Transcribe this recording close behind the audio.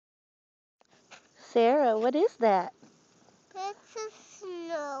Sarah, what is that? It's a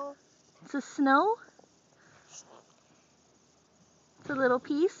snow. It's a snow? It's a little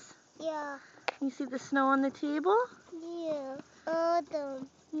piece? Yeah. You see the snow on the table? Yeah. Autumn.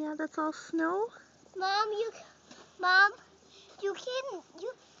 Yeah, that's all snow? Mom, you have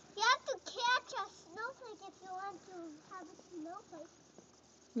to catch a snowflake if you want to have a snowflake.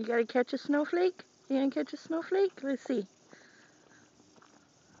 You gotta catch a snowflake? You gonna catch a snowflake? Let's see.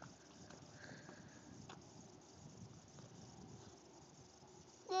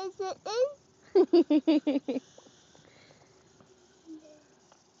 Is it in?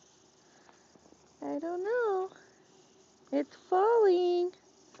 I don't know. It's falling.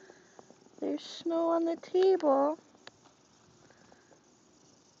 There's snow on the table.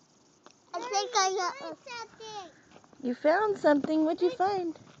 I think I got something. You found something. What'd you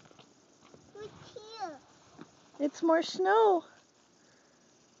find? What's here? It's more snow.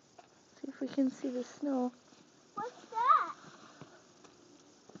 See if we can see the snow. What's that?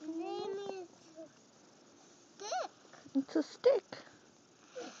 The name is stick. It's a stick.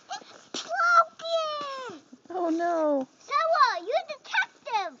 It's broken. Oh no. Sarah, you're a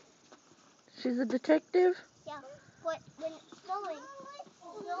detective. She's a detective? Yeah. When it's snowing.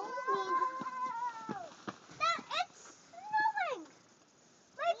 Snow means that it's snowing.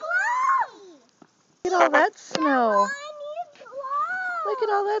 My glove. Look at all that snow. I need gloves. Look at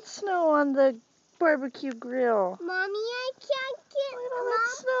all that snow on the barbecue grill. Mommy, I can't get. Look at all that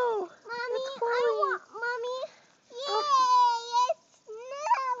snow. Mommy, It's I falling. want. Mommy, Oh. yay! It's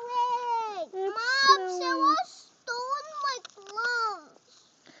snowing. It's Mom, snowing. Sarah stole my gloves.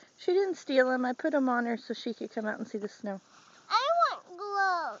 She didn't steal them. I put them on her so she could come out and see the snow. I want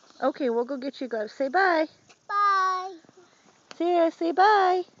gloves. Okay, we'll go get you gloves. Say bye. Bye. Sarah, say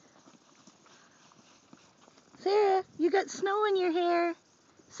bye. Sarah, you got snow in your hair.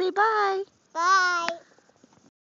 Say bye. Bye.